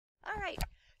right.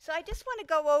 So I just want to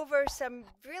go over some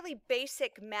really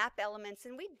basic map elements,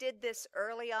 and we did this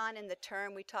early on in the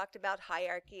term. We talked about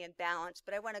hierarchy and balance,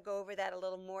 but I want to go over that a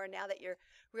little more now that you're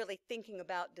really thinking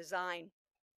about design.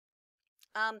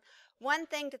 Um, One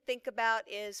thing to think about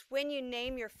is when you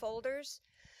name your folders,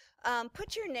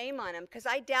 put your name on them, because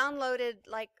I downloaded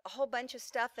like a whole bunch of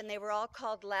stuff and they were all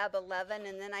called Lab 11,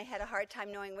 and then I had a hard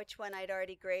time knowing which one I'd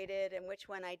already graded and which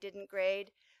one I didn't grade.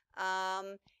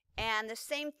 Um, and the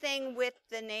same thing with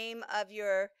the name of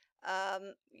your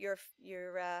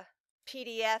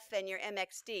PDF and your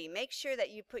MXD. Make sure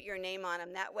that you put your name on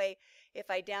them. That way,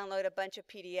 if I download a bunch of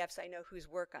PDFs, I know whose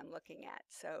work I'm looking at.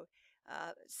 So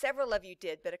several of you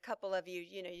did, but a couple of you,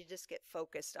 you just get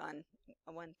focused on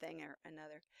one thing or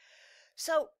another.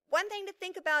 So one thing to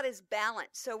think about is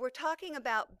balance. So we're talking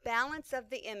about balance of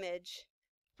the image,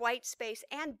 white space,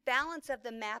 and balance of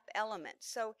the map elements.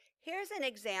 So here's an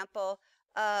example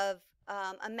of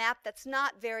a map that's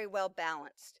not very well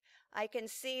balanced. I can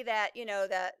see that,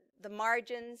 the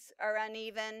margins are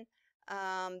uneven.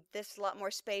 There's a lot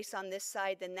more space on this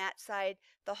side than that side.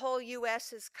 The whole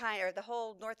U.S. is or the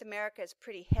whole North America is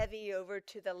pretty heavy over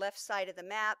to the left side of the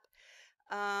map.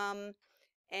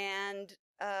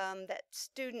 That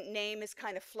student name is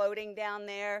kind of floating down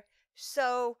there.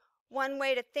 So one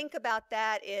way to think about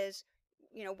that is,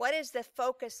 what is the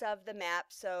focus of the map?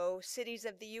 So cities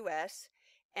of the U.S.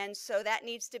 And so that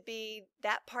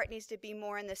part needs to be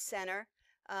more in the center.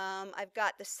 I've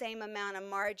got the same amount of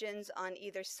margins on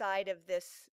either side of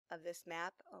this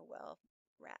map. Oh well,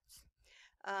 rats.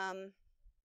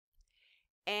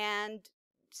 And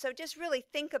so just really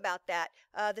think about that.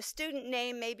 The student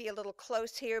name may be a little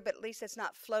close here, but at least it's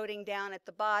not floating down at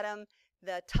the bottom.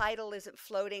 The title isn't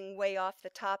floating way off the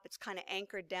top. It's kind of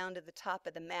anchored down to the top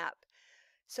of the map.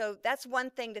 So that's one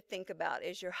thing to think about,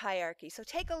 is your hierarchy. So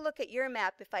take a look at your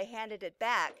map if I handed it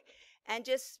back, and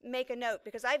just make a note,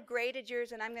 because I've graded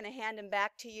yours and I'm going to hand them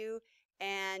back to you,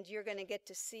 and you're going to get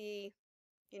to see,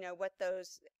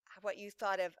 what you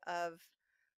thought of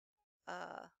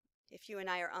if you and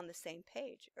I are on the same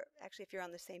page, or actually if you're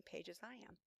on the same page as I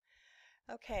am.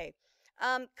 Okay,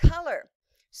 color.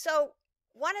 So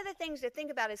one of the things to think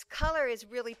about is color is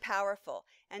really powerful,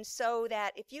 and so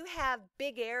that if you have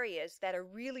big areas that are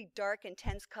really dark,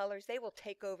 intense colors, they will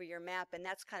take over your map, and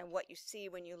that's kind of what you see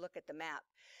when you look at the map.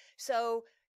 So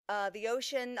the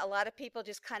ocean, a lot of people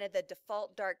just kind of the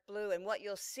default dark blue, and what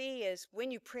you'll see is when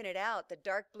you print it out, the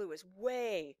dark blue is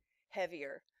way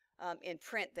heavier in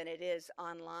print than it is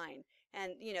online.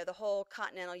 And the whole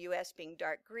continental US being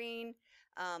dark green.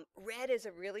 Red is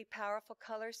a really powerful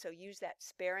color, so use that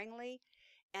sparingly.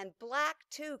 And black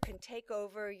too can take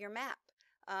over your map.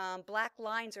 Black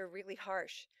lines are really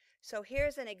harsh. So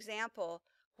here's an example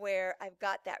where I've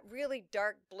got that really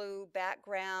dark blue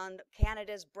background,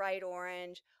 Canada's bright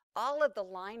orange. All of the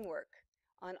line work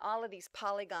on all of these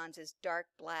polygons is dark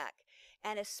black.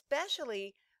 And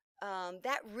especially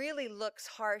that really looks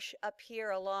harsh up here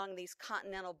along these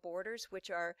continental borders, which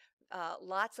are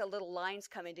lots of little lines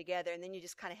coming together, and then you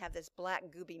just kind of have this black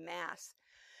gooby mass.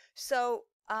 So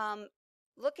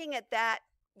looking at that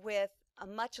with a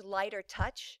much lighter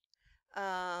touch,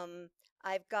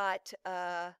 I've got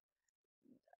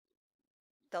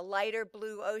the lighter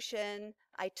blue ocean.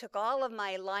 I took all of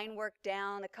my line work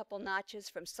down a couple notches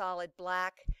from solid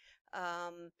black.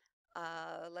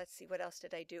 Let's see, what else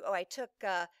did I do? Oh, I took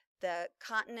the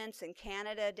continents in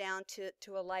Canada down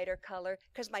to a lighter color,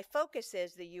 because my focus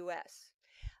is the US.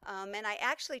 And I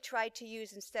actually tried to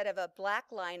use, instead of a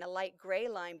black line, a light gray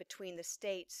line between the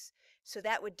states, so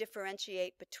that would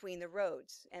differentiate between the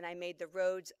roads. And I made the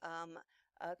roads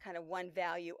kind of one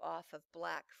value off of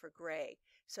black for gray.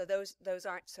 So those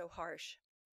aren't so harsh.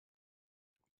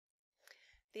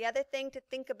 The other thing to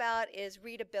think about is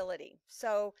readability.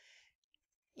 So,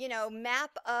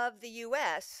 map of the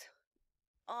US,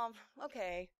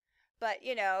 okay, but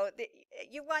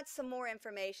you want some more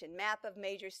information. Map of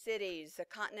major cities, a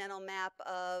continental map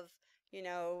of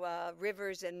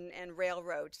rivers and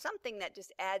railroads, something that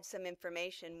just adds some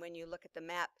information when you look at the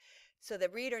map, so the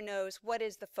reader knows what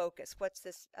is the focus, what's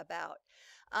this about.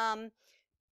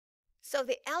 So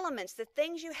the elements, the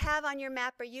things you have on your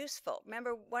map are useful.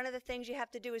 Remember, one of the things you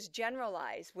have to do is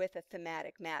generalize with a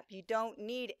thematic map. You don't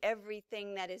need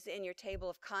everything that is in your table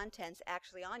of contents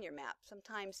actually on your map.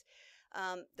 Sometimes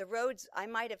the roads, I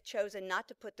might have chosen not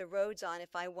to put the roads on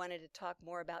if I wanted to talk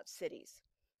more about cities.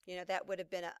 That would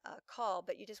have been a call,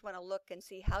 but you just want to look and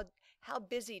see how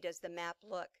busy does the map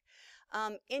look.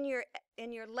 In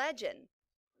your legend,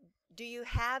 do you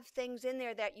have things in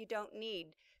there that you don't need?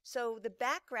 So the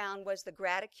background was the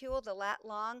graticule, the lat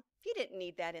long. You didn't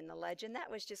need that in the legend.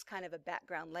 That was just kind of a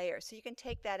background layer. So you can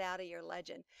take that out of your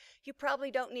legend. You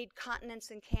probably don't need continents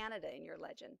in Canada in your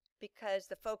legend because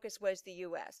the focus was the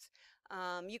U.S.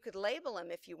 You could label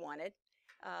them if you wanted,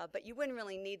 but you wouldn't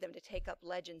really need them to take up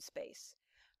legend space.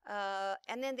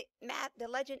 And then the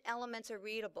legend elements are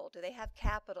readable. Do they have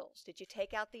capitals? Did you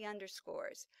take out the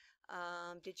underscores?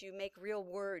 Did you make real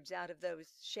words out of those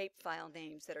shapefile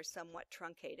names that are somewhat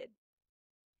truncated?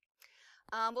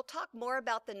 We'll talk more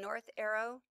about the north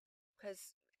arrow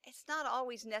because it's not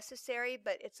always necessary,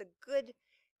 but it's a good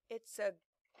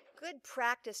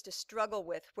practice to struggle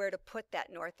with where to put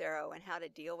that north arrow and how to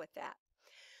deal with that.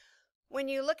 When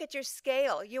you look at your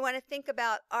scale, you want to think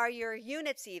about, are your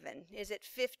units even? Is it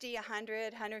 50,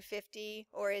 100, 150,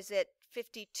 or is it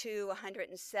 52,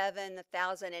 107,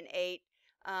 1008?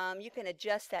 You can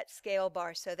adjust that scale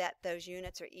bar so that those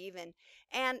units are even.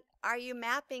 And are you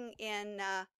mapping in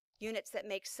units that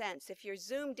make sense? If you're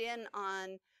zoomed in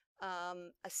on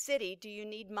a city, do you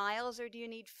need miles or do you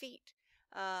need feet?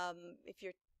 If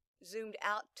you're zoomed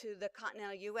out to the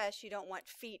continental U.S., you don't want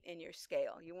feet in your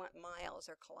scale. You want miles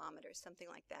or kilometers, something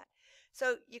like that.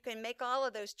 So you can make all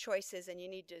of those choices, and you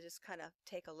need to just kind of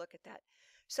take a look at that.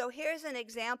 So here's an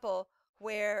example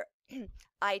where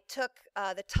I took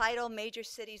the title major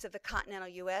cities of the continental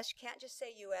U.S. You can't just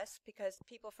say U.S. because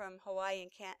people from Hawaii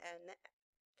and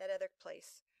that other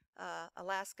place,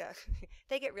 Alaska,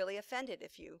 they get really offended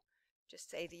if you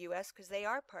just say the U.S. because they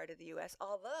are part of the U.S.,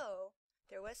 although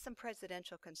there was some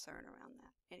presidential concern around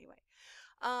that. Anyway,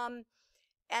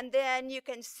 and then you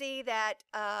can see that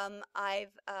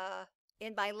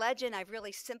in my legend, I've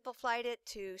really simplified it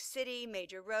to city,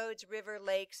 major roads, river,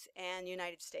 lakes, and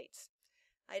United States.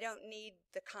 I don't need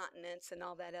the continents and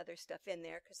all that other stuff in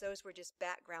there because those were just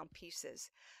background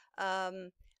pieces.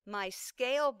 My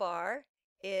scale bar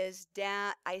is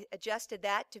down. I adjusted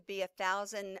that to be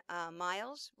 1,000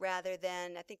 miles rather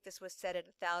than, I think this was set at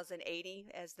 1,080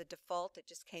 as the default. It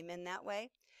just came in that way.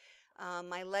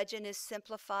 My legend is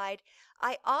simplified.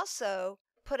 I also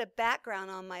put a background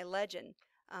on my legend.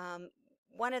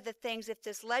 One of the things, if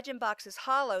this legend box is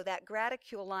hollow, that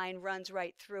graticule line runs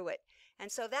right through it.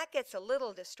 And so that gets a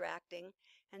little distracting.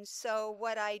 And so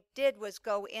what I did was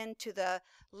go into the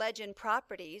legend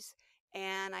properties,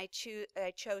 and I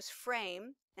chose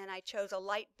frame, and I chose a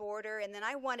light border, and then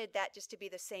I wanted that just to be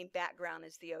the same background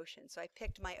as the ocean. So I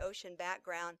picked my ocean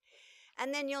background.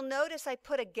 And then you'll notice I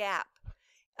put a gap.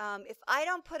 If I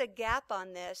don't put a gap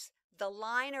on this, the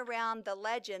line around the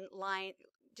legend line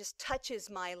just touches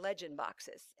my legend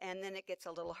boxes, and then it gets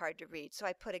a little hard to read. So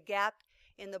I put a gap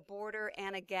in the border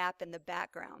and a gap in the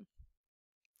background.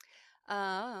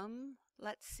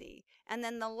 Let's see. And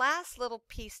then the last little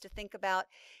piece to think about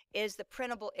is the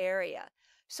printable area.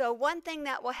 So one thing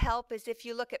that will help is if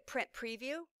you look at print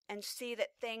preview and see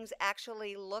that things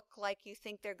actually look like you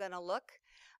think they're going to look.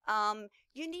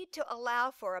 You need to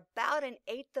allow for about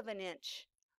 1/8 of an inch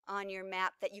on your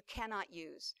map that you cannot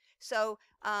use. So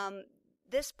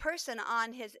this person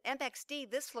on his MXD,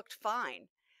 this looked fine.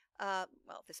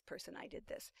 Well, this person, I did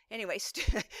this. Anyway,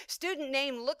 student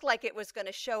name looked like it was going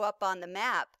to show up on the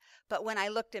map, but when I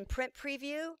looked in print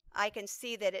preview, I can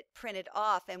see that it printed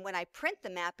off, and when I print the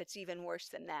map, it's even worse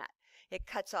than that. It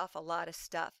cuts off a lot of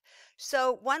stuff.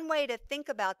 So one way to think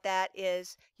about that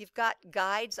is you've got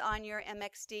guides on your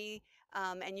MXD,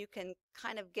 and you can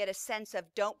kind of get a sense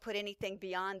of don't put anything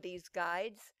beyond these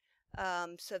guides,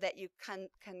 so that you can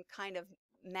kind of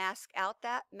mask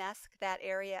that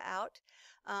area out.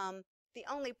 The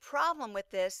only problem with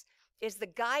this is the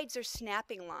guides are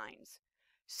snapping lines.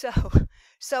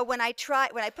 So when I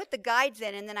put the guides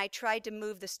in and then I tried to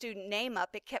move the student name up,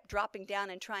 it kept dropping down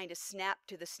and trying to snap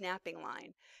to the snapping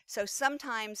line. So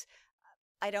sometimes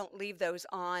I don't leave those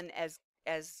on as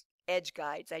edge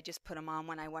guides. I just put them on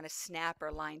when I want to snap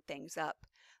or line things up.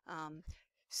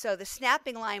 So the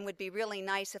snapping line would be really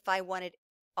nice if I wanted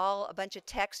a bunch of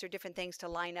text or different things to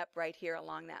line up right here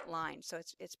along that line. So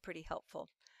it's pretty helpful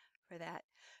for that.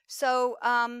 So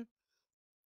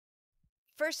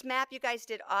first map, you guys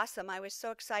did awesome. I was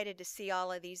so excited to see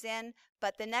all of these in.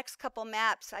 But the next couple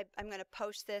maps, I'm going to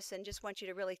post this and just want you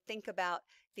to really think about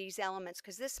these elements,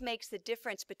 because this makes the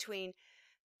difference between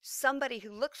somebody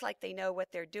who looks like they know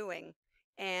what they're doing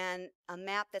and a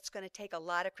map that's going to take a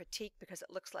lot of critique because it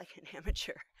looks like an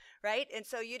amateur, right? And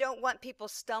so you don't want people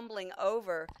stumbling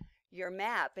over your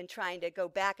map and trying to go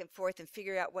back and forth and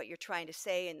figure out what you're trying to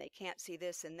say, and they can't see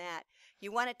this and that.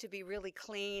 You want it to be really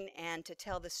clean and to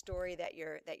tell the story that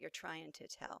you're trying to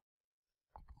tell.